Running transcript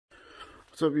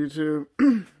What's up, YouTube?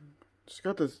 Just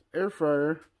got this air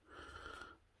fryer.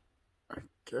 I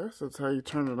guess that's how you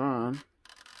turn it on.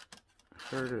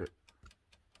 I heard it.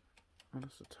 Oh,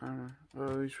 that's the timer.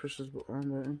 Oh, you push this on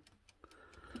button.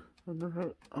 I've never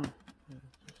heard. Oh, yeah,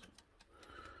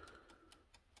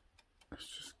 it's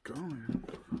just going.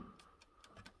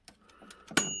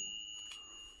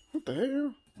 What the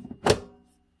hell?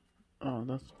 Oh,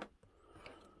 that's.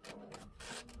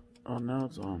 Oh, now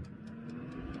it's on.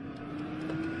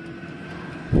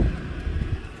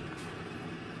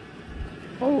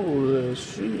 Holy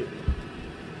shit.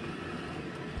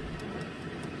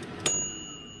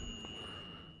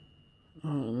 Oh,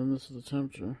 and then this is the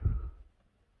temperature.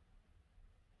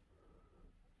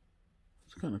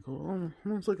 It's kind of cool.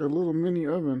 Almost like a little mini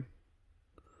oven.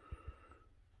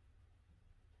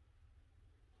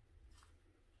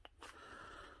 I'm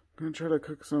gonna try to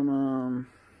cook some,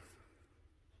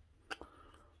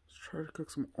 let's try to cook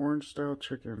some orange style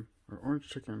chicken, or orange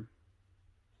chicken.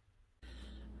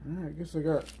 Alright, I guess I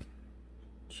got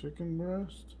chicken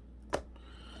breast. So,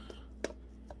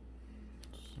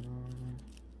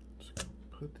 just gonna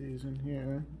put these in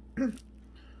here.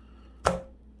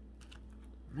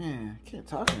 Man, I can't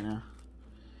talk right now.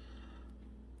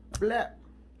 Blap,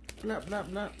 blap, blap,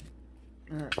 blap.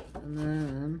 Alright, and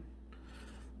then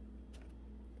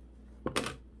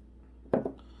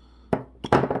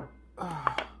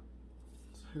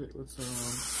let's hit it with some.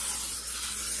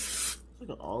 It's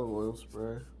like an olive oil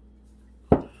spray.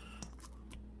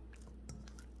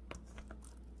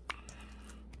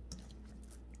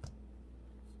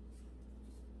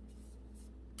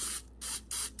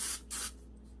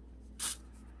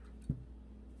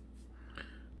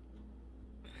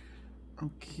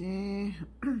 Okay.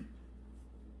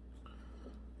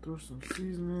 Throw some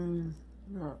seasoning.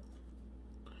 Got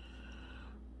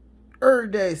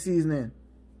Herb Day seasoning.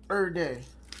 Herb Day.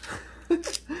 Herb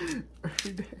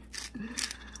Day.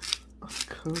 Let's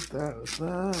coat that with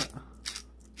that.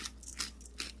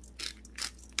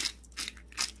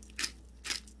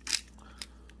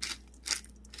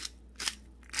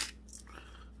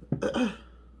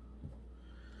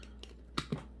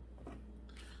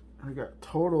 I got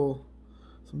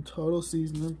some total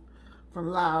seasoning from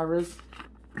Lowry's.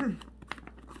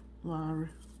 Lowry.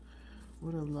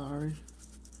 What up, Lowry?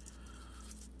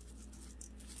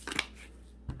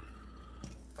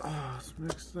 Let's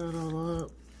mix that all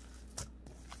up.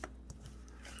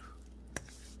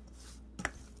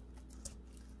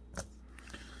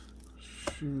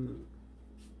 Shoot.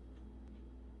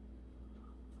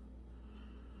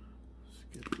 Let's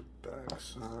get the back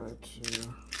side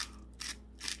too.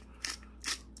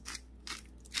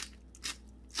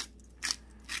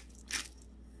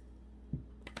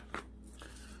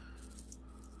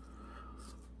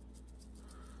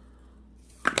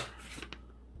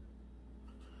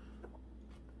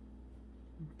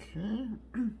 Okay.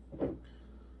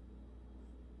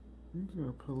 I'm just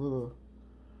gonna put a little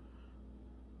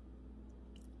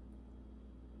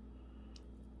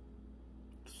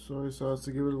soy sauce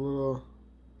to give it a little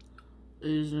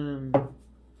Asian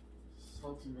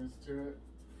saltiness to it.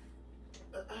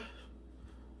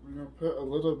 I'm gonna put a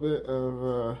little bit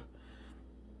of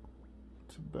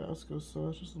Tabasco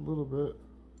sauce, just a little bit,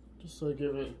 just so I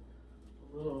give it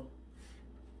a little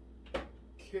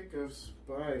kick of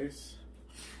spice.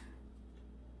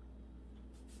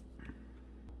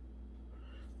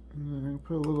 And then I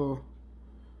put a little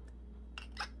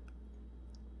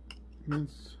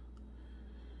minced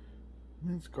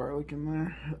garlic in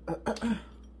there.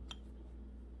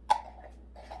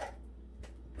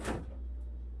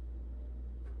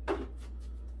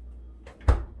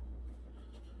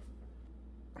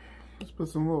 Let's put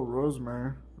some little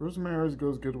rosemary. Rosemary always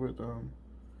goes good with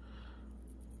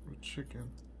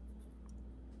chicken.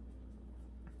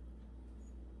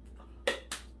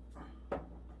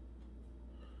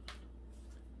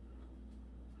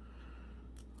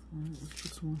 Let's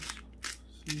put some more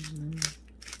seasoning.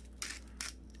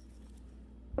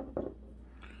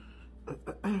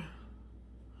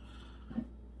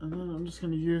 And then I'm just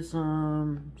gonna use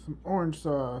some orange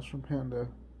sauce from Panda.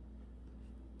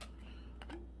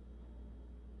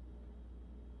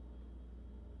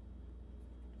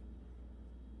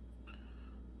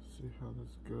 See how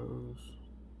this goes.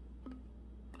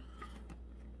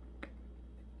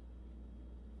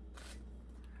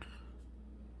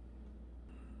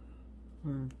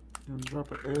 I'm gonna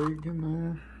drop an egg in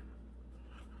there.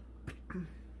 And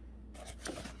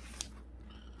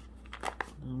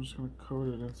I'm just gonna coat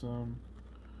it in some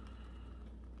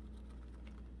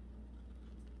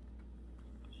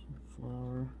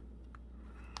flour.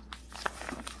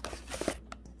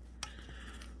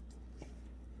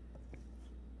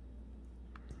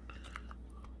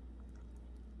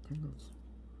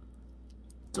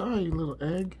 Die, you little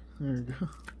egg. There you go.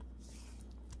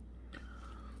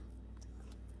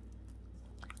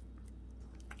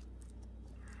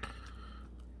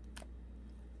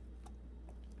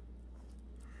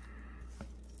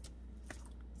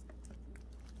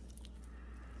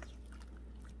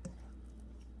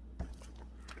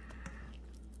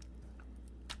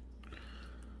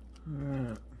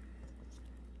 Alright.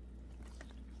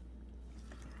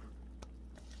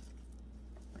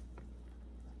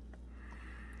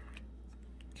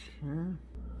 Okay.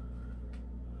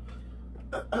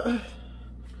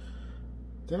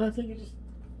 Then I think you just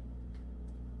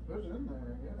put it in there, I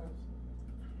guess.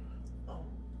 Oh,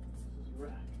 this is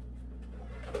rack.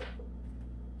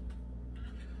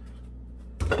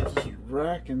 There's a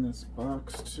rack in this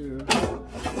box too.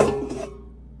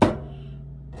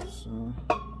 So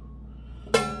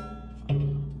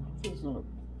it's not a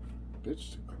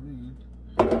bitch to clean.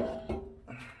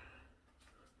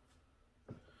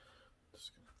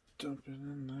 Just gonna dump it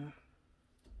in there.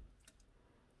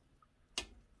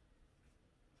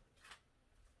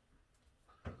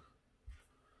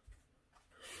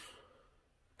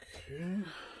 Okay,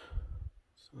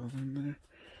 it's all in there.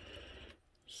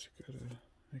 Just gotta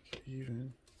make it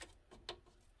even.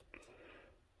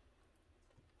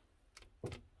 I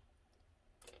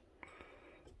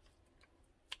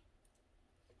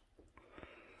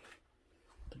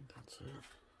think that's it.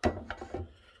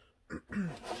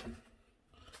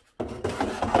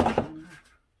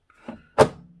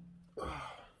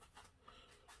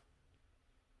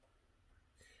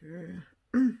 Okay.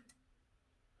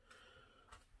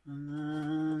 And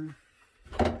then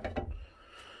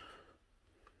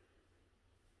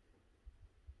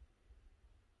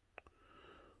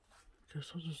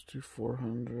guess I'll just do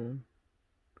 400.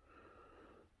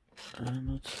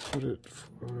 And let's put it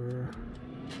for,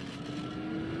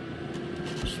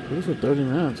 just put it for 30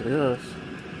 minutes, I guess.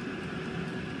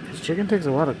 This chicken takes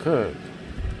a while to cook.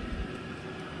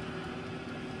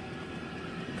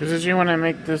 Because did you want to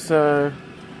make this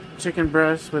chicken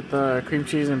breast with cream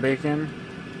cheese and bacon?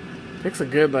 It takes a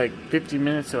good like 50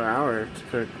 minutes to an hour to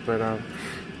cook, but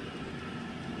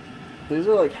these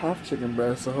are like half chicken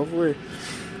breasts, so hopefully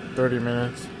 30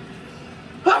 minutes.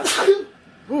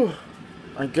 Whew.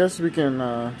 I guess we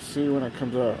can see when it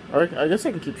comes out. I guess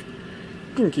I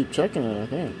can keep checking it, I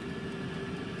think.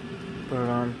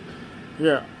 But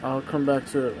yeah, I'll come back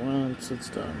to it once it's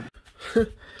done.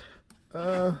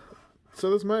 So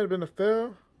this might have been a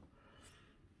fail,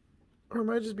 or it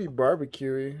might just be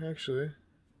barbecue-y, actually.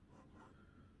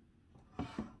 I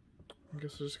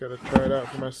guess I just gotta try it out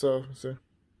for myself and see.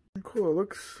 Cool, it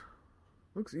looks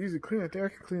easy to clean. I think I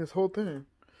can clean this whole thing.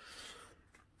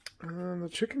 And the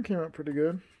chicken came out pretty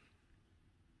good.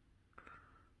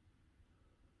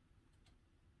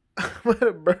 I might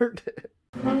have burned it.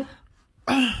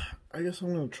 I guess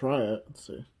I'm gonna try it. Let's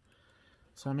see.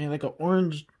 So I made like an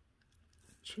orange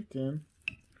chicken.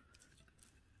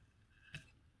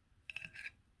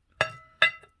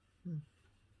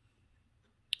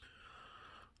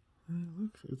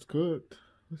 It's cooked.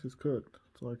 This is cooked.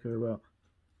 That's all I care about.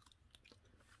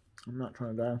 I'm not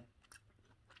trying to die.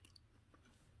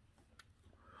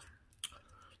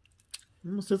 It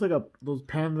almost tastes like those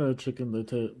panda chicken the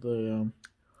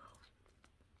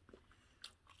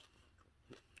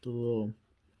little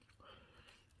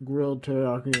grilled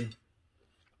teriyaki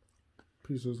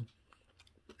pieces.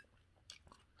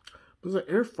 There's an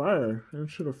air fryer. I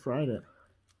should have fried it.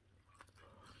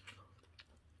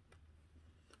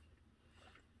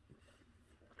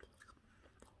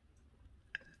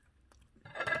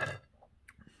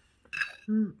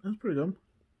 That's pretty good.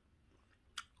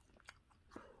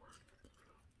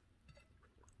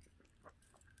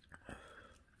 I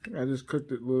think I just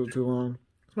cooked it a little too long.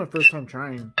 It's my first time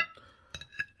trying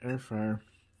air fryer.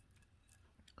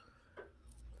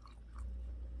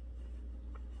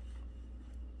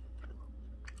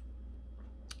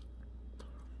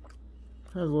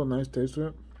 Has a little nice taste to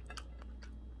it.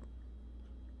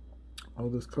 All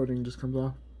this coating just comes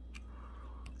off.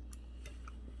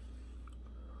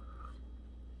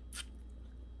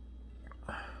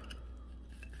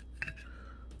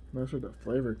 That's where the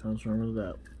flavor comes from, is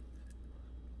that?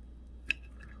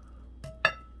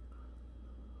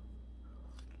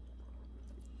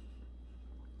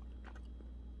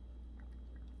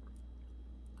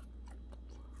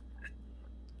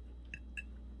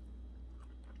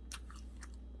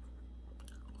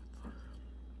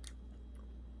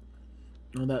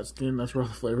 And that skin, that's where all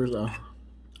the flavors are.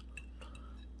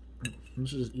 I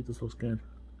should just eat this whole skin.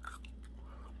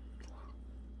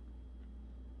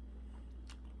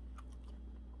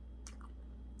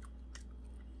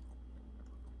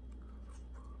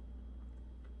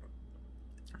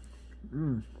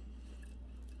 Mmm.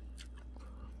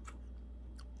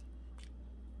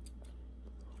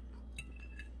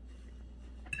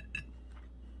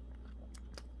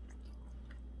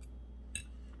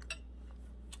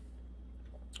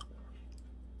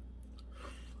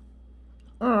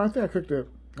 Oh, I think I cooked it.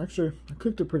 Actually, I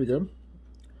cooked it pretty good.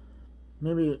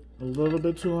 Maybe a little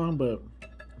bit too long, but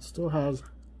it still has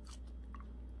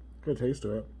good taste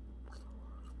to it.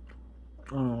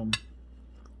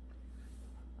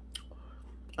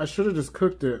 I should have just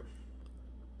cooked it.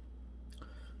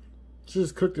 Should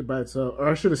just cooked it by itself, or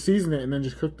I should have seasoned it and then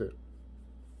just cooked it,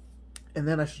 and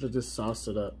then I should have just sauced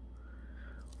it up.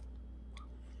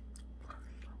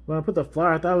 When I put the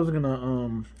flour, I thought I was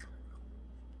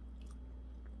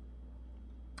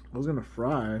gonna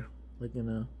fry, like in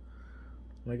a.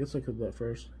 I guess I cooked that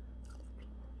first.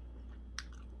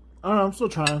 I don't know, I'm still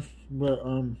trying, but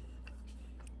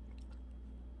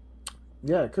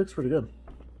yeah, it cooks pretty good.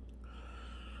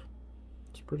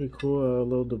 It's a pretty cool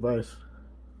little device.